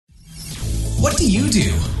What Do You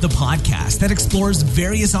Do? The podcast that explores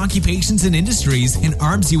various occupations and industries and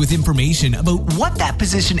arms you with information about what that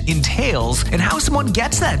position entails and how someone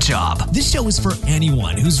gets that job. This show is for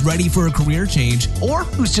anyone who's ready for a career change or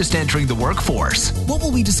who's just entering the workforce. What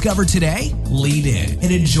will we discover today? Lean in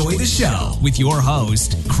and enjoy the show with your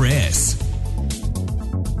host, Chris.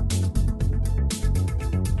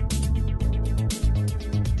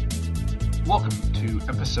 Welcome to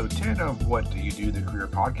episode 10 of What Do You Do, the Career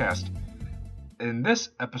Podcast. In this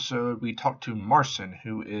episode, we talk to Marcin,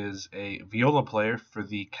 who is a viola player for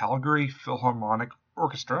the Calgary Philharmonic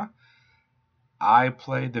Orchestra. I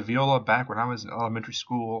played the viola back when I was in elementary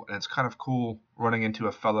school, and it's kind of cool running into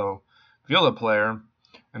a fellow viola player.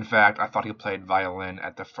 In fact, I thought he played violin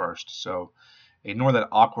at the first, so ignore that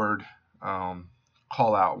awkward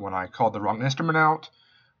call out when I called the wrong instrument out.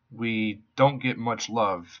 We don't get much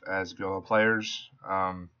love as viola players.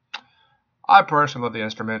 I personally love the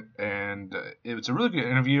instrument, and it was a really good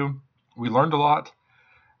interview. We learned a lot,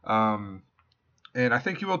 and I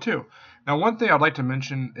think you will too. Now, one thing I'd like to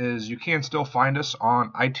mention is you can still find us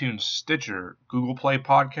on iTunes, Stitcher, Google Play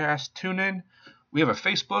Podcast, TuneIn. We have a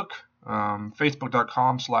Facebook,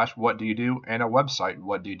 facebook.com/whatdoyoudo, and a website,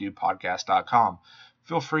 whatdoyoudopodcast.com.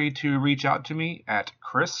 Feel free to reach out to me at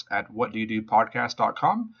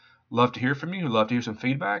chris@whatdoyoudopodcast.com. Love to hear from you. Love to hear some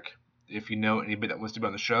feedback. If you know anybody that wants to be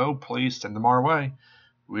on the show, please send them our way.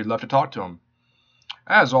 We'd love to talk to them.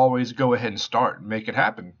 As always, go ahead and start and make it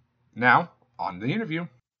happen. Now, on to the interview.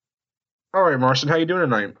 All right, Marcin, how you doing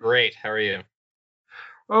tonight? Great. How are you?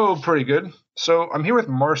 Oh, pretty good. So I'm here with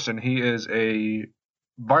Marcin. He is a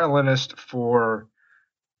violinist for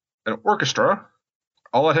an orchestra.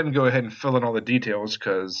 I'll let him go ahead and fill in all the details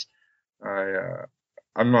because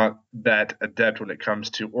I'm not that adept when it comes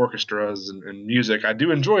to orchestras and music. I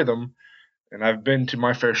do enjoy them, and I've been to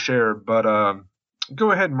my fair share. But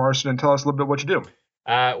go ahead, Marcin, and tell us a little bit what you do.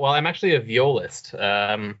 Well, I'm actually a violist,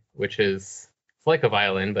 which is it's like a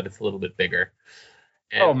violin, but it's a little bit bigger.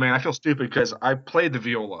 And... Oh, man, I feel stupid because I played the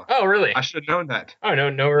viola. Oh, really? I should have known that. Oh,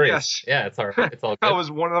 no worries. Yes. Yeah, it's all right. It's all good. I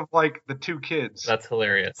was one of, the two kids. That's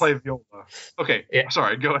hilarious. Play viola. Okay, yeah.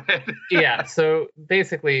 Sorry, go ahead. Yeah, so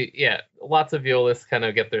basically, lots of violists kind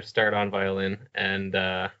of get their start on violin. And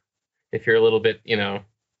if you're a little bit,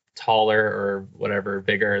 taller or whatever,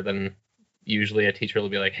 bigger, then usually a teacher will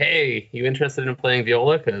be like, hey, you interested in playing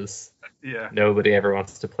viola? Because nobody ever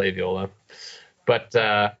wants to play viola. But...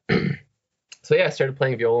 So I started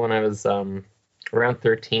playing viola when I was around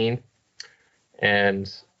 13, and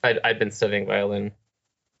I'd been studying violin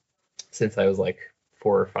since I was like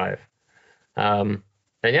 4 or 5. I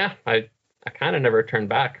kind of never turned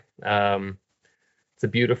back. It's a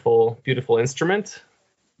beautiful, beautiful instrument,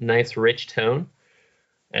 nice rich tone,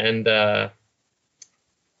 and so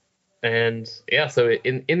in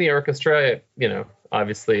the orchestra,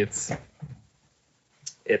 obviously it's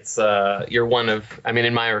you're one of,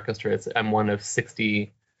 in my orchestra, I'm one of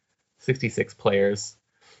 66 players.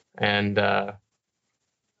 And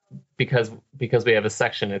because we have a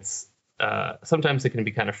section, it's sometimes it can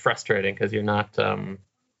be kind of frustrating because you're not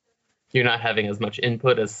having as much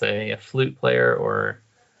input as, say, a flute player or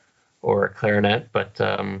a clarinet. But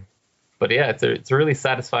it's a really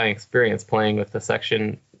satisfying experience playing with the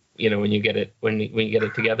section, when you get it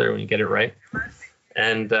together, when you get it right.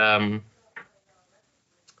 And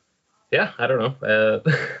I don't know.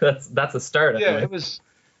 That's a start. Yeah, anyway. It was.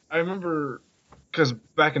 I remember because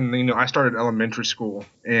back in I started elementary school,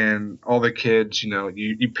 and all the kids,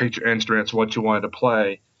 you picked your instruments, what you wanted to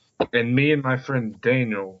play, and me and my friend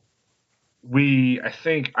Daniel, I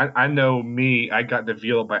got the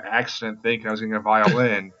viola by accident, thinking I was getting a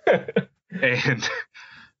violin,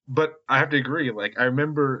 but I have to agree. I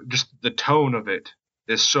remember just the tone of it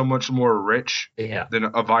is so much more rich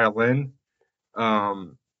than a violin.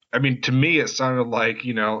 To me, it sounded like,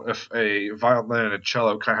 if a violin and a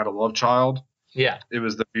cello kind of had a love child, it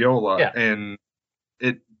was the viola. Yeah. And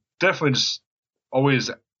it definitely just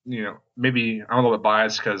always, maybe I'm a little bit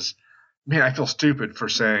biased because, man, I feel stupid for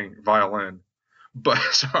saying violin. But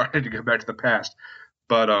sorry to go back to the past.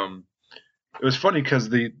 But it was funny because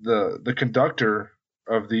the conductor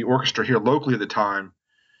of the orchestra here locally at the time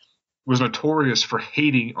was notorious for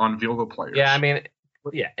hating on viola players.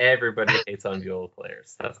 Yeah, everybody hates on viola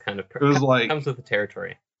players. That's kind of it was comes with the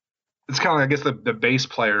territory. It's kind of I guess the bass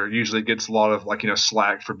player usually gets a lot of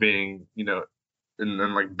slack for being in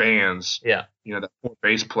bands. Yeah. That poor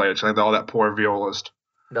bass player. It's all that poor violist.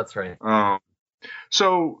 That's right.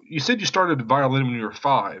 So you said you started violin when you were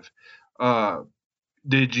 5.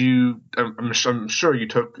 Did you? I'm sure you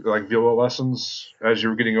took viola lessons as you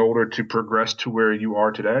were getting older to progress to where you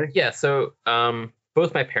are today. Yeah. So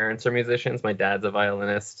both my parents are musicians. My dad's a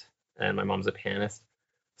violinist and my mom's a pianist.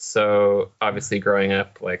 So obviously growing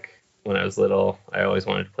up, like when I was little, I always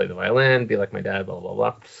wanted to play the violin, be like my dad, blah, blah,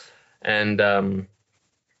 blah. And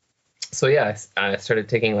so yeah, I started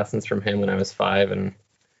taking lessons from him when I was 5, and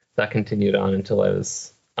that continued on until I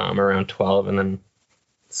was around 12, and then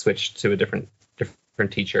switched to a different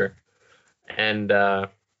teacher. And yeah,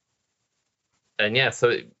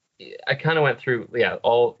 so I kind of went through,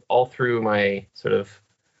 all through my sort of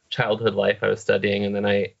childhood life I was studying, and then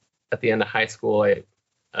at the end of high school, I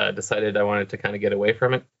decided I wanted to kind of get away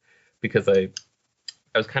from it, because I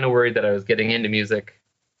was kind of worried that I was getting into music,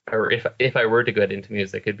 or if I were to get into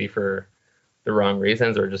music, it'd be for the wrong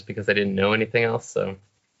reasons, or just because I didn't know anything else. So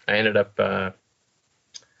I ended up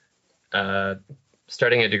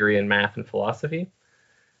starting a degree in math and philosophy,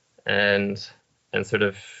 and sort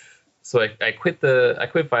of, so I quit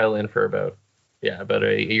violin for about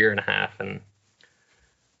a year and a half, and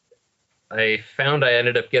I found I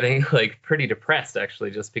ended up getting like pretty depressed,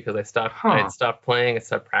 actually, just because I had stopped playing, I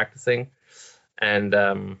stopped practicing, and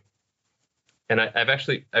I've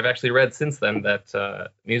actually read since then that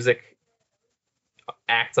music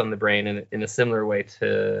acts on the brain in a similar way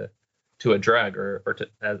to a drug, or to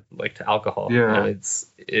alcohol. Yeah.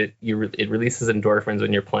 It releases endorphins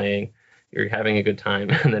when you're playing, you're having a good time,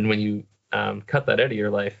 and then when you cut that out of your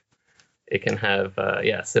life, it can have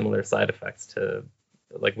similar side effects to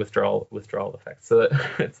like withdrawal effects. So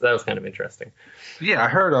that was kind of interesting. Yeah, I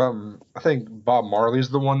heard. I think Bob Marley's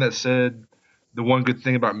the one that said the one good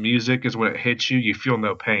thing about music is when it hits you, you feel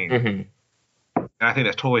no pain. Mm-hmm. And I think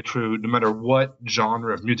that's totally true. No matter what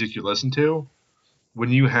genre of music you listen to, when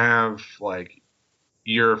you have like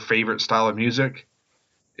your favorite style of music,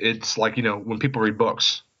 it's like, when people read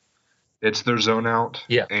books, it's their zone out.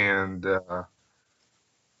 Yeah. And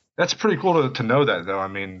that's pretty cool to know that, though. I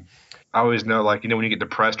mean, I always know, like, when you get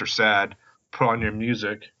depressed or sad, put on your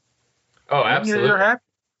music. Oh, absolutely. You're happy.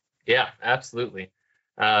 Yeah, absolutely.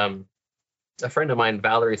 A friend of mine,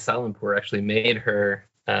 Valerie Salimpour, actually made her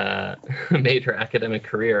academic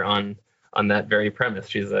career on that very premise.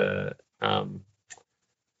 She's a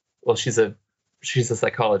she's a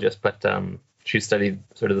psychologist, but she studied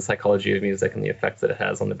sort of the psychology of music and the effects that it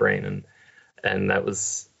has on the brain, and that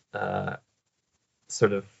was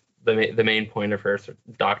sort of the main point of her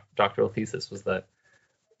doctoral thesis, was that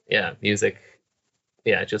music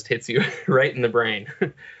it just hits you right in the brain.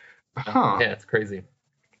 Huh. Yeah, it's crazy.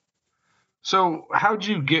 So how'd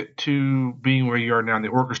you get to being where you are now in the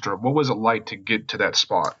orchestra? What was it like to get to that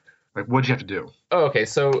spot? Like, what'd you have to do? Oh, okay.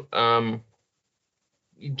 So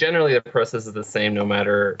generally the process is the same no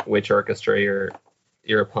matter which orchestra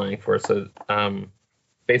you're applying for. So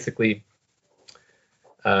basically,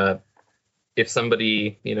 if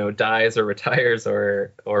somebody dies or retires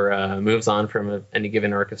or moves on from any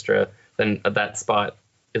given orchestra, then that spot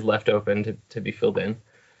is left open to be filled in,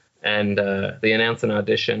 and they announce an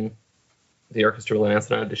audition. The orchestra will announce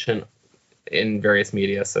an audition in various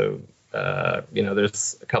media. So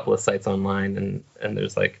there's a couple of sites online, and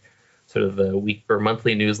there's like sort of the week or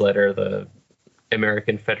monthly newsletter, the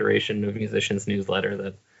American Federation of Musicians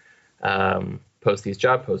newsletter, that post these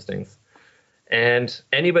job postings. And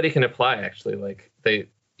anybody can apply, actually. Like, they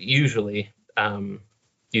usually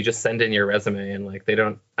you just send in your resume, and like I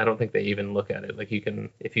don't think they even look at it. Like, you can,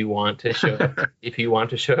 if you want to show up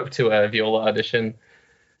to a viola audition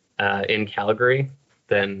in Calgary,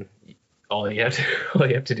 then all you have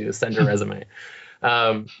to do is send a resume.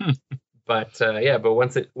 But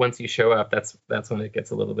once you show up, that's when it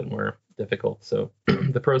gets a little bit more difficult. So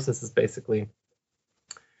the process is basically,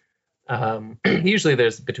 usually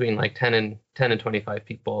there's between like 10 and 25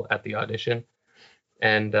 people at the audition,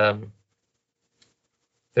 and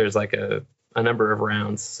there's like a number of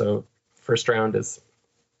rounds. So first round is,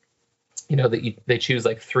 they choose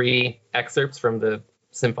like 3 excerpts from the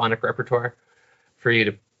symphonic repertoire for you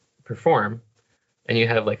to perform, and you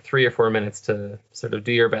have like 3 or 4 minutes to sort of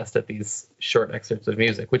do your best at these short excerpts of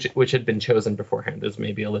music, which had been chosen beforehand. There's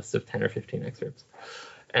maybe a list of 10 or 15 excerpts,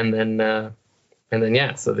 and then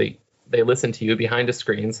so they listen to you behind a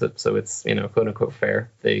screen, so it's quote unquote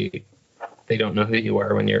fair. They don't know who you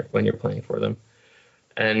are when you're playing for them,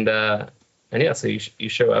 and so you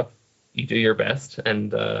show up, you do your best,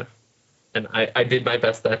 and I did my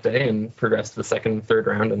best that day and progressed to the second and third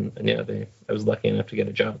round, and I was lucky enough to get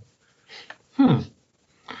a job.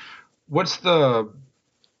 What's you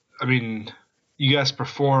guys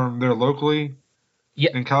perform there locally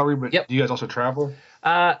in Calgary, but do you guys also travel?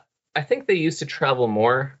 I think they used to travel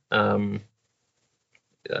more.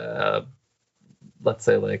 Let's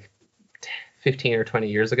say like 15 or 20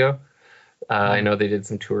 years ago. I know they did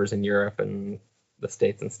some tours in Europe and the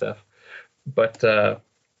States and stuff. But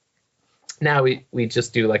now we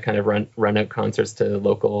just do like kind of run out concerts to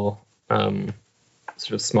local sort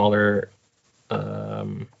of smaller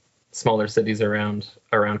cities around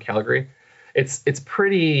Calgary. It's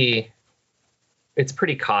pretty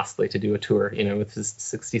costly to do a tour, you know, with just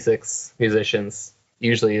 66 musicians.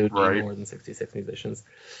 Usually it would be more than 66 musicians.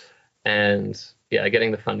 And yeah,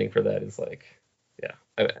 getting the funding for that is like, yeah.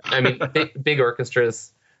 I mean, big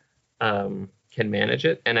orchestras can manage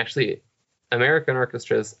it. And actually, American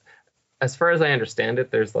orchestras, as far as I understand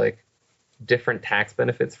it, there's like different tax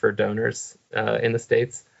benefits for donors in the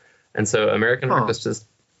States. And so American orchestras,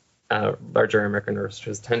 larger American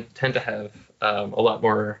orchestras tend to have a lot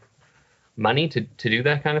more money to do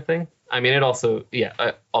that kind of thing. I mean, it also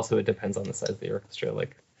it depends on the size of the orchestra,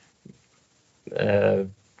 like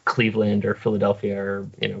Cleveland or Philadelphia or,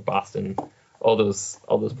 you know, Boston, all those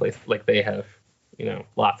places, like they have, you know,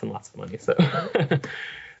 lots and lots of money. So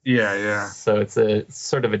yeah. So it's a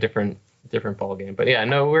sort of a different ball game. But yeah,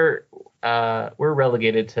 no, we're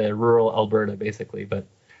relegated to rural Alberta basically. But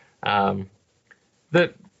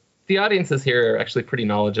the audiences here are actually pretty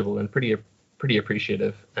knowledgeable and pretty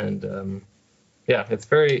appreciative, and yeah, it's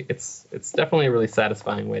definitely a really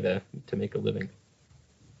satisfying way to make a living.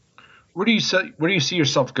 Where do you see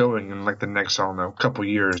yourself going in like the next, I don't know, couple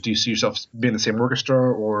years? Do you see yourself being in the same orchestra,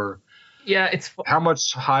 or how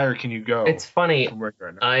much higher can you go? It's funny. From where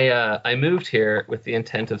you're right now? I moved here with the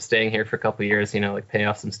intent of staying here for a couple of years, you know, like pay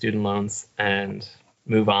off some student loans and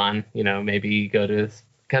move on. You know, maybe go to.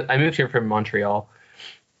 I moved here from Montreal,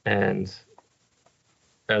 and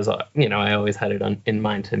as you know, I always had it in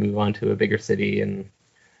mind to move on to a bigger city and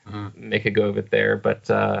make a go of it there. But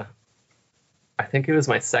I think it was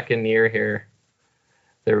my second year here.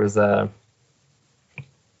 There was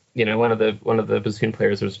you know, one of the bassoon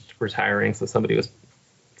players was retiring, so somebody was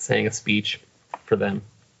saying a speech for them,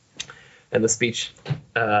 and the speech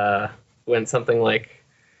went something like,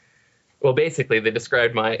 well, basically they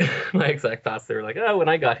described my exact thoughts. They were like, oh, when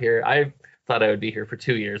I got here, I thought I would be here for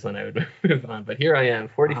 2 years, then I would move on, but here I am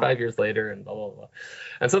 45 years later, and blah blah blah.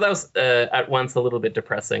 And so that was at once a little bit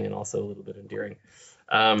depressing and also a little bit endearing.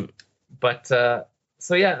 But so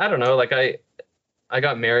yeah, I don't know, like I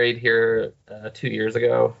got married here 2 years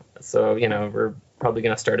ago, so you know, we're probably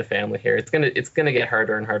gonna start a family here. It's gonna get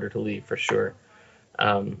harder and harder to leave for sure.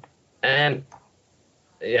 And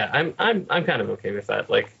yeah, I'm kind of okay with that.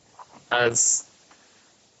 Like, as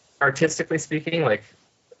artistically speaking, like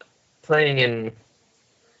playing in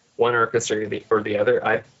one orchestra or the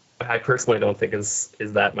other, I personally don't think is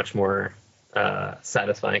that much more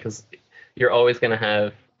satisfying, because you're always going to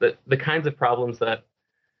have the kinds of problems that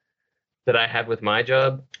I have with my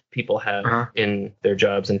job, people have in their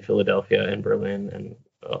jobs in Philadelphia and Berlin and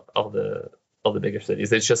all the bigger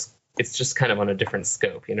cities. It's just kind of on a different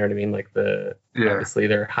scope. You know what I mean? Like obviously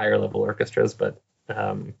they're higher level orchestras, but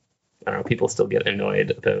I don't know, people still get annoyed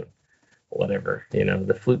about whatever, you know,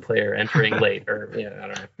 the flute player entering late, or I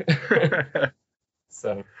don't know.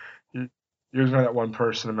 So you're always that one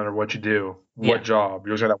person, no matter what you do, what job,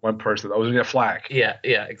 you're always that one person that always gonna get flack. Yeah,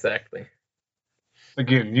 exactly.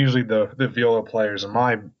 Again, usually the viola players, in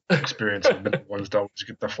my experience, are the ones that always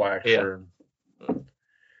get the flack. Yeah.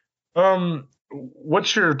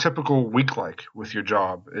 What's your typical week like with your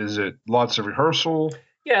job? Is it lots of rehearsal?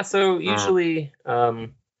 Yeah, so usually,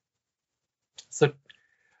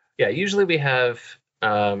 usually we have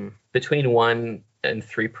between 1 and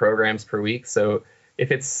 3 programs per week. So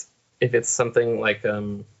if it's something like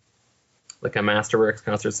a Masterworks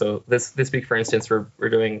concert, so this week, for instance, we're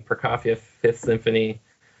doing Prokofiev Fifth Symphony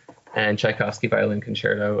and Tchaikovsky Violin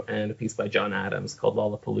Concerto and a piece by John Adams called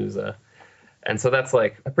Lollapalooza, and so that's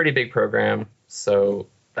like a pretty big program. So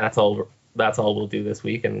that's all we'll do this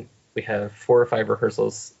week, and we have 4 or 5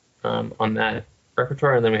 rehearsals on that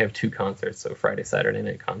repertoire, and then we have 2 concerts, so Friday, Saturday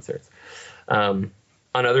night concerts. On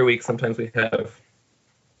other weeks, sometimes we have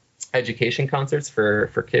education concerts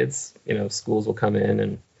for kids. You know, schools will come in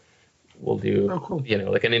and we'll do you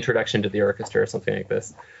know, like an introduction to the orchestra or something like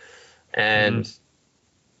this. And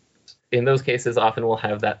in those cases, often we'll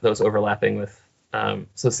have those overlapping with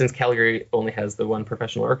so since Calgary only has the one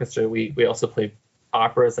professional orchestra, we also play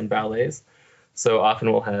operas and ballets. So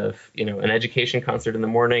often we'll have, you know, an education concert in the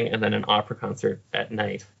morning and then an opera concert at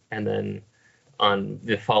night. And then on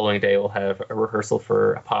the following day, we'll have a rehearsal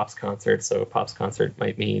for a Pops concert. So a Pops concert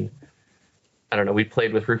might mean, I don't know, we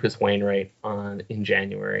played with Rufus Wainwright in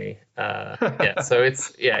January. So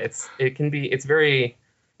it's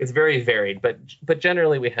very varied, but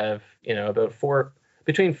generally we have, you know, about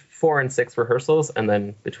between 4 and 6 rehearsals, and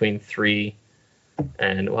then between 3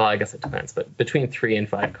 and well, I guess it depends, but between 2 and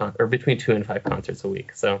 5 concerts a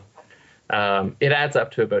week. So it adds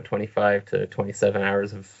up to about 25 to 27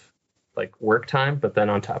 hours of like work time. But then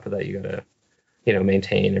on top of that, you gotta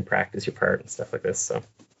maintain and practice your part and stuff like this. So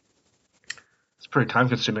it's pretty time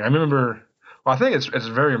consuming. I remember. Well, I think it's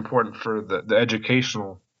very important for the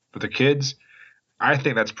educational for the kids. I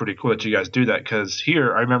think that's pretty cool that you guys do that, because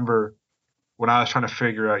here I remember when I was trying to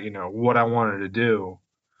figure out what I wanted to do,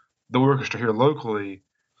 the orchestra here locally,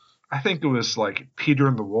 I think it was like Peter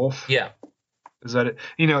and the Wolf. Yeah. Is that it?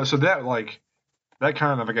 So that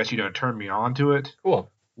kind of, I guess, turned me on to it. Cool.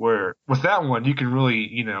 Where with that one, you can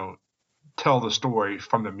really, tell the story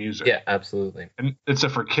from the music. Yeah, absolutely. And it's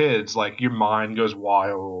for kids, like your mind goes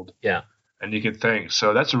wild. Yeah. And you can think.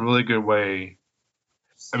 So that's a really good way.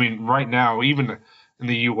 I mean, right now, even in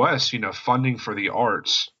the U.S., funding for the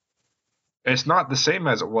arts, it's not the same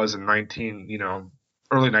as it was in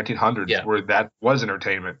early 1900s, where that was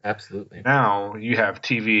entertainment. Absolutely. Now you have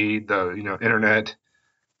TV, the internet.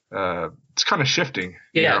 It's kind of shifting.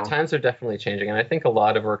 Yeah, times are definitely changing, and I think a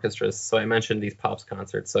lot of orchestras. So I mentioned these pops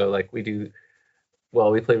concerts. So like we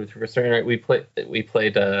played with River Stern. We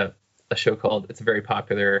played a show called. It's a very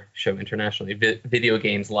popular show internationally, Video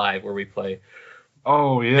Games Live, where we play.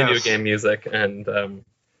 Oh yeah. Video game music, and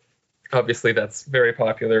obviously that's very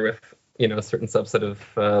popular with a certain subset of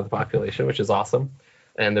the population, which is awesome,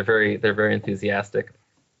 and they're very enthusiastic.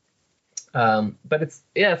 But it's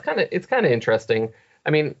kind of interesting. I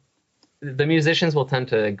mean, the musicians will tend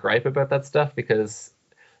to gripe about that stuff because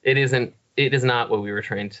it is not what we were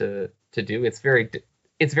trained to do. It's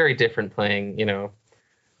very different playing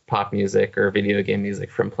pop music or video game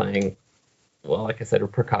music from playing, well, like I said, a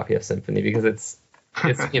Prokofiev symphony, because it's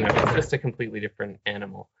it's just a completely different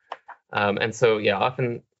animal. And so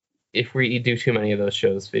often if we do too many of those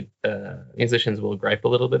shows, musicians will gripe a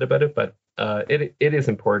little bit about it, but it is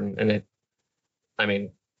important, and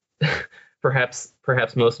perhaps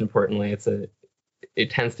most importantly, it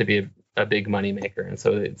tends to be a big money maker, and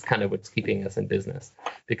so it's kind of what's keeping us in business,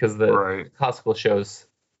 because the classical shows,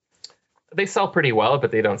 they sell pretty well,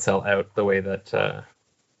 but they don't sell out the way that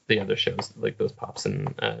the other shows, like those pops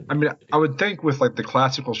and I would think with like the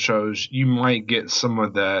classical shows, you might get some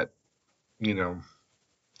of that,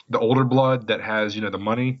 the older blood that has the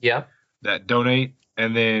money, that donate,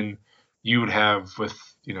 and then you would have with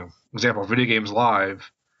example Video Games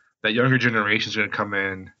Live, that younger generation is going to come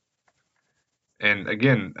in, and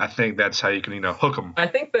again, I think that's how you can have them. I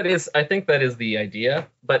think that is the idea,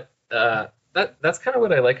 but that's kind of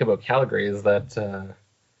what I like about Calgary, is that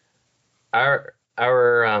our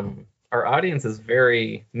audience is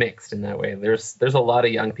very mixed in that way. There's a lot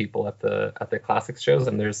of young people at the classics shows,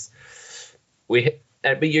 and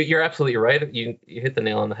but you're absolutely right. You hit the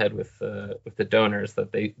nail on the head with the donors,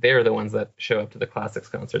 that they are the ones that show up to the classics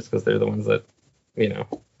concerts, because they're the ones that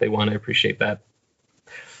they want to appreciate that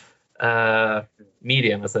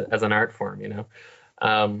medium as an art form,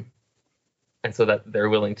 and so that they're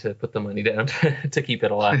willing to put the money down to keep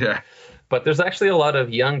it alive. Yeah. But there's actually a lot of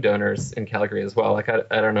young donors in Calgary as well. Like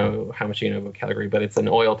I don't know how much you know about Calgary, but it's an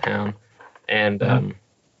oil town, and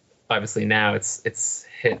obviously now it's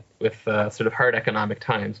hit with sort of hard economic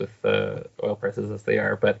times with oil prices as they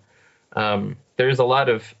are. But there's a lot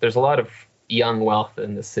of young wealth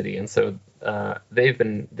in this city, and so they've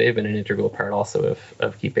been an integral part also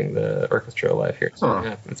of keeping the orchestra alive here.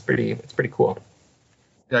 So it's pretty cool.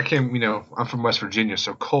 Yeah, I'm from West Virginia,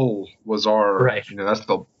 so coal was our, that's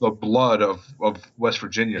the blood of West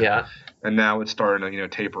Virginia. Yeah. And now it's starting to,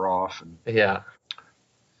 taper off. And yeah.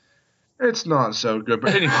 It's not so good,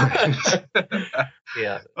 but anyways.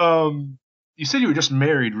 Yeah. You said you were just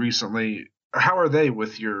married recently. How are they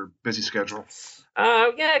with your busy schedule?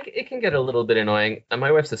 Yeah, it can get a little bit annoying.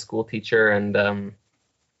 My wife's a school teacher, and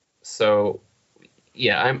so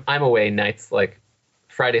yeah, I'm away nights. Like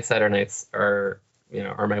Friday, Saturday nights are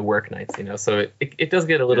my work nights. So it does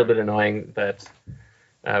get a little bit annoying that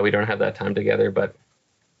we don't have that time together. But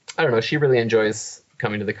I don't know. She really enjoys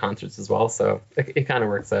coming to the concerts as well, so it kind of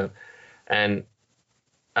works out. And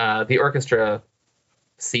the orchestra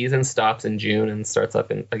season stops in June and starts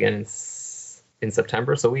up again in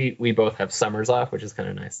September. So we both have summers off, which is kind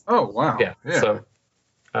of nice. Oh wow! Yeah. So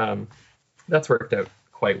that's worked out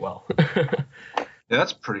quite well. Yeah, that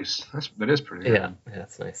is pretty. Yeah,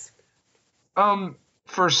 that's nice.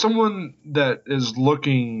 For someone that is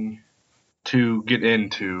looking to get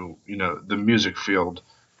into the music field,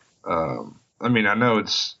 I know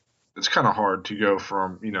it's kind of hard to go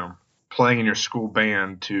from playing in your school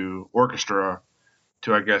band to orchestra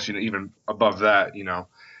to, I guess, even above that,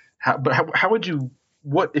 how would you,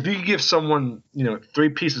 what if you could give someone 3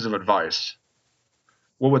 pieces of advice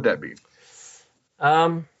what would that be?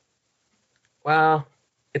 Well,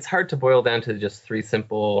 it's hard to boil down to just three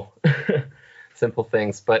simple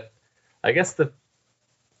things, but I guess the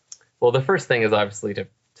first thing is obviously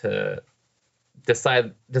to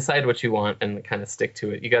decide what you want and kind of stick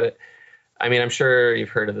to it. You got to, I mean, I'm sure you've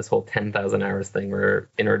heard of this whole 10,000 hours thing, where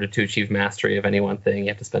in order to achieve mastery of any one thing, you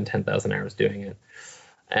have to spend 10,000 hours doing it.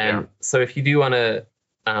 And so if you do want to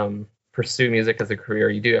pursue music as a career,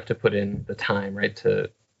 you do have to put in the time, right, to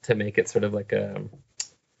make it sort of like a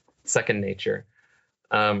second nature.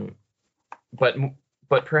 But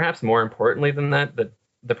perhaps more importantly than that,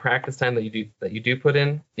 the practice time that you do put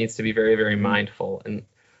in needs to be very, very mindful. And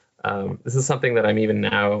this is something that I'm even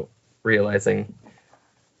now realizing,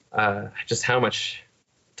 just how much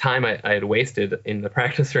time I had wasted in the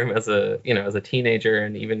practice room as a teenager,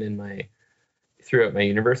 and even throughout my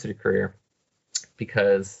university career,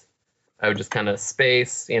 because I would just kind of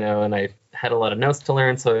space, and I had a lot of notes to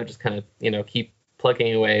learn, so I would just kind of, keep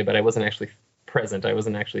plugging away, but I wasn't actually present. I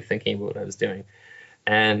wasn't actually thinking about what I was doing.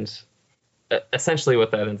 And essentially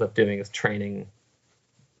what that ends up doing is training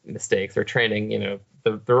mistakes, or training,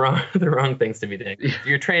 the wrong things to be doing.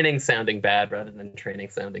 You're training sounding bad rather than training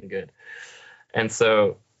sounding good. And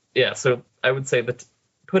so, so I would say that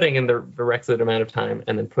putting in the requisite amount of time,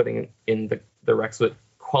 and then putting in the requisite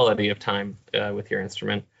quality of time with your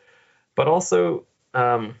instrument. But also,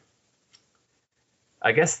 I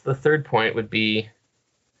guess the third point would be,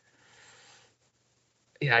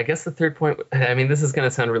 this is going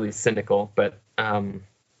to sound really cynical, but the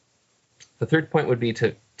third point would be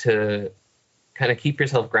to kind of keep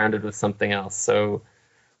yourself grounded with something else. So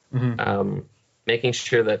making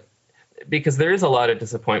sure that, because there is a lot of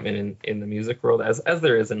disappointment in the music world, as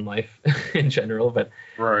there is in life in general, but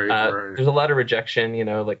there's a lot of rejection,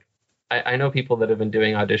 like I know people that have been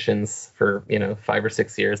doing auditions for, 5 or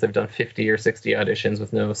 6 years. They've done 50 or 60 auditions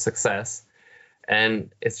with no success.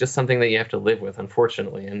 And it's just something that you have to live with,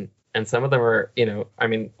 unfortunately. And some of them are, a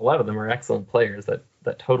lot of them are excellent players that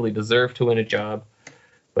totally deserve to win a job,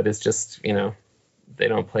 but it's just, they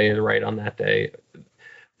don't play it right on that day.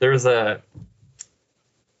 There was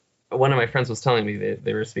one of my friends was telling me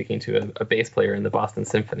they were speaking to a bass player in the Boston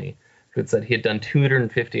Symphony who had said he had done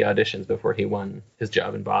 250 auditions before he won his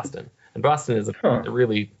job in Boston. And Boston is a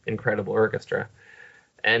really incredible orchestra.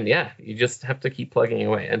 And you just have to keep plugging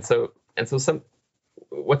away. And so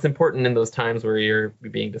what's important in those times where you're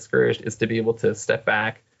being discouraged is to be able to step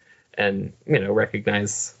back and,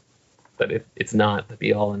 recognize that it's not the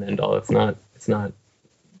be all and end all. It's not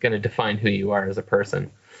going to define who you are as a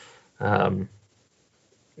person. I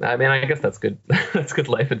guess that's good. That's good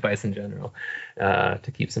life advice in general,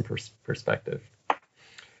 to keep some perspective.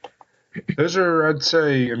 Those are, I'd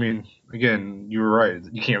say, again, you were right.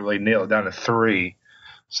 You can't really nail it down to 3.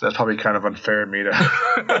 So that's probably kind of unfair of me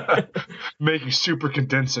to make you super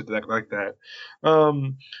condense it like that.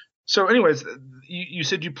 So anyways, you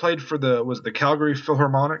said you played for the Calgary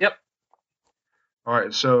Philharmonic? Yep. All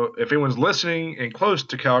right. So if anyone's listening and close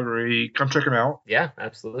to Calgary, come check them out. Yeah,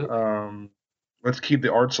 absolutely. Let's keep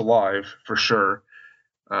the arts alive for sure.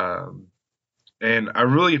 And I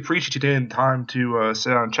really appreciate you taking time to sit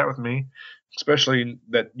down and chat with me, especially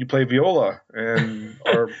that you play viola and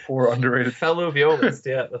are poor underrated fellow violist.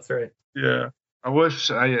 Yeah, that's right. Yeah, I wish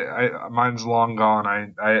mine's long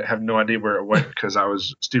gone. I have no idea where it went because I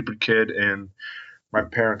was a stupid kid and my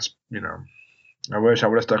parents, I wish I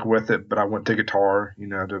would have stuck with it, but I went to guitar,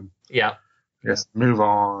 to move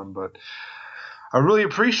on. But I really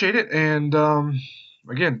appreciate it, and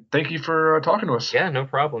again, thank you for talking to us. Yeah, no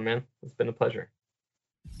problem, man. It's been a pleasure.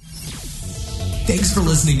 Thanks for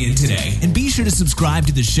listening in today, and be sure to subscribe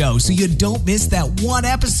to the show so you don't miss that one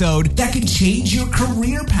episode that can change your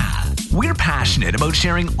career path. We're passionate about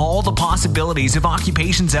sharing all the possibilities of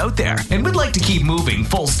occupations out there, and we'd like to keep moving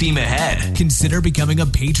full steam ahead. Consider becoming a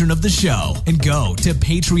patron of the show and go to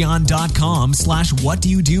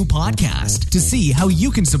patreon.com/whatdoyoudopodcast to see how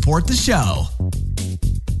you can support the show.